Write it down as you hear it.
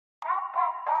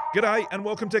G'day and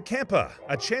welcome to Campr,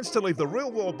 a chance to leave the real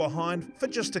world behind for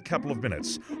just a couple of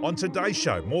minutes. On today's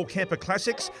show, more Campr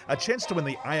classics, a chance to win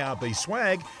the ARB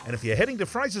swag, and if you're heading to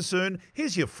Fraser soon,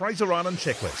 here's your Fraser Island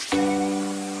checklist.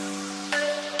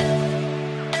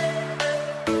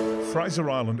 Fraser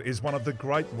Island is one of the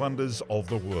great wonders of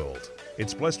the world.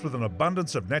 It's blessed with an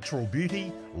abundance of natural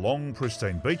beauty, long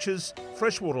pristine beaches,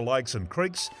 freshwater lakes and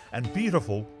creeks, and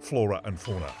beautiful flora and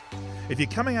fauna. If you're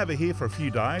coming over here for a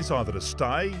few days, either to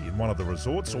stay in one of the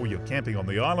resorts or you're camping on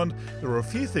the island, there are a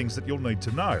few things that you'll need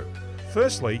to know.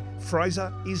 Firstly,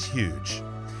 Fraser is huge.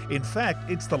 In fact,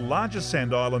 it's the largest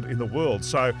sand island in the world,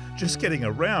 so just getting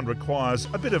around requires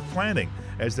a bit of planning,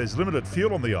 as there's limited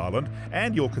fuel on the island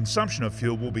and your consumption of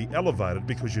fuel will be elevated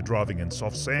because you're driving in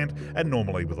soft sand and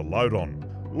normally with a load on.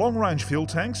 Long-range fuel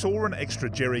tanks or an extra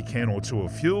jerry can or two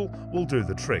of fuel will do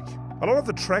the trick. A lot of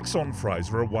the tracks on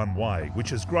Fraser are one-way,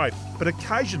 which is great, but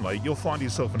occasionally you'll find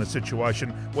yourself in a situation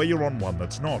where you're on one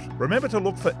that's not. Remember to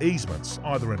look for easements,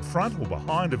 either in front or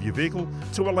behind of your vehicle,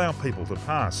 to allow people to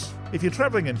pass. If you're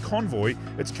travelling in convoy,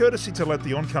 it's courtesy to let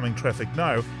the oncoming traffic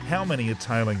know how many are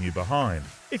tailing you behind.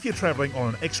 If you're travelling on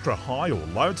an extra high or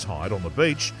low tide on the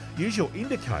beach, use your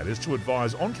indicators to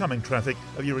advise oncoming traffic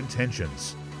of your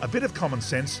intentions. A bit of common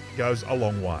sense goes a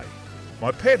long way.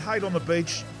 My pet hate on the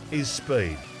beach is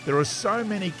speed. There are so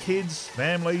many kids,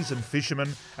 families and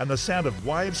fishermen, and the sound of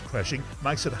waves crashing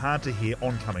makes it hard to hear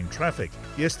oncoming traffic.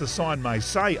 Yes, the sign may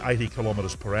say 80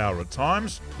 kilometres per hour at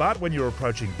times, but when you're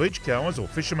approaching beachgoers or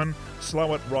fishermen,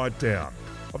 slow it right down.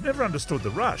 I've never understood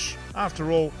the rush.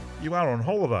 After all, you are on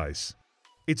holidays.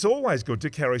 It's always good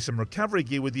to carry some recovery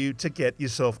gear with you to get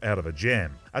yourself out of a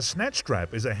jam. A snatch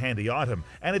strap is a handy item,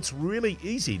 and it's really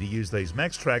easy to use these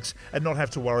max tracks and not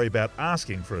have to worry about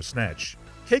asking for a snatch.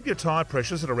 Keep your tyre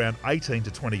pressures at around 18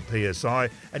 to 20 psi,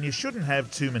 and you shouldn't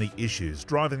have too many issues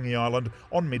driving the island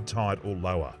on mid-tide or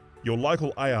lower. Your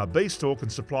local ARB store can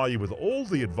supply you with all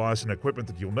the advice and equipment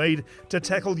that you'll need to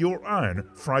tackle your own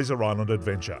Fraser Island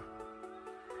adventure.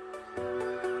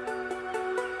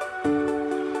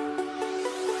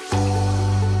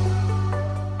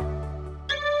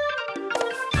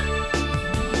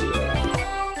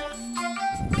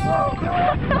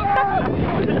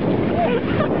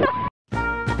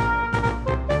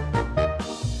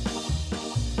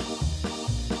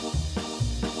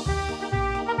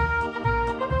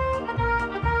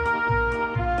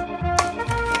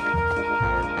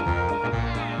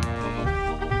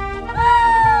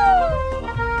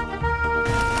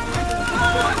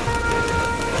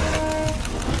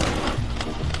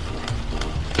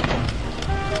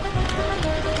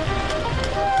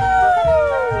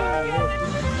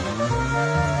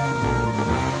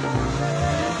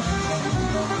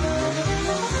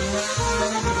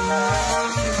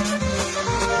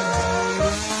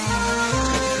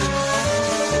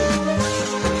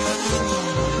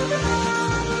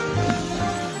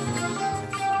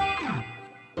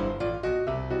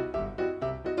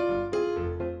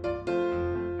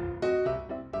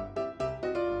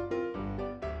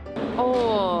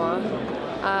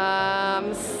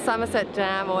 Somerset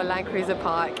Dam or Land Cruiser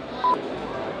Park.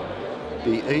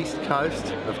 The east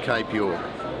coast of Cape York,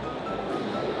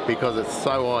 because it's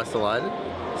so isolated,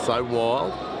 so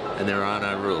wild, and there are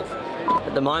no rules.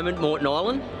 At the moment, Moreton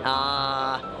Island.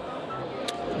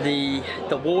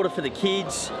 The water for the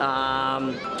kids,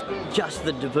 just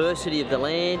the diversity of the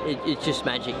land, it's just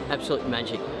magic, absolute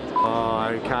magic. Oh,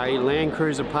 okay, Land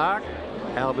Cruiser Park,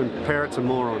 Alban, Parrots and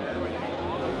Moron.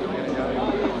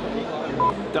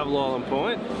 Double Island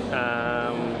Point.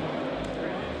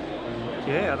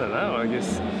 Yeah, I don't know, I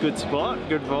guess good spot,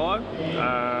 good vibe.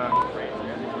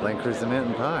 Land Cruiser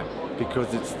Mountain Park,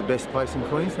 because it's the best place in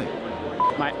Queensland.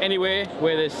 Mate, anywhere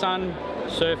where there's sun,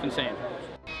 surf and sand.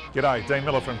 G'day, Dean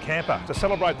Miller from Campr. To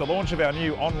celebrate the launch of our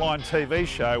new online TV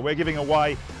show, we're giving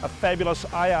away a fabulous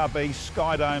ARB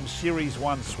Skydome Series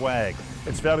 1 swag.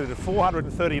 It's valued at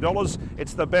 $430.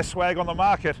 It's the best swag on the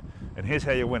market, and here's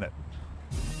how you win it.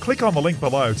 Click on the link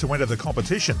below to enter the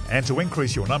competition, and to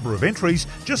increase your number of entries,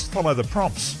 just follow the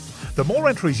prompts. The more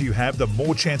entries you have, the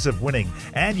more chance of winning,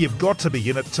 and you've got to be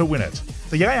in it to win it.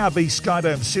 The ARB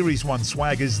Skydome Series 1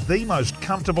 swag is the most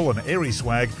comfortable and airy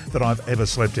swag that I've ever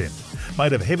slept in.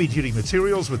 Made of heavy-duty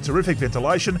materials with terrific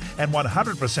ventilation and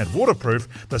 100%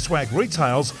 waterproof, the swag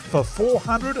retails for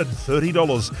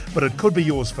 $430, but it could be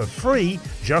yours for free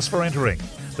just for entering.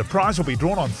 The prize will be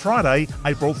drawn on Friday,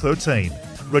 April 13.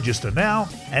 Register now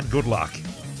and good luck.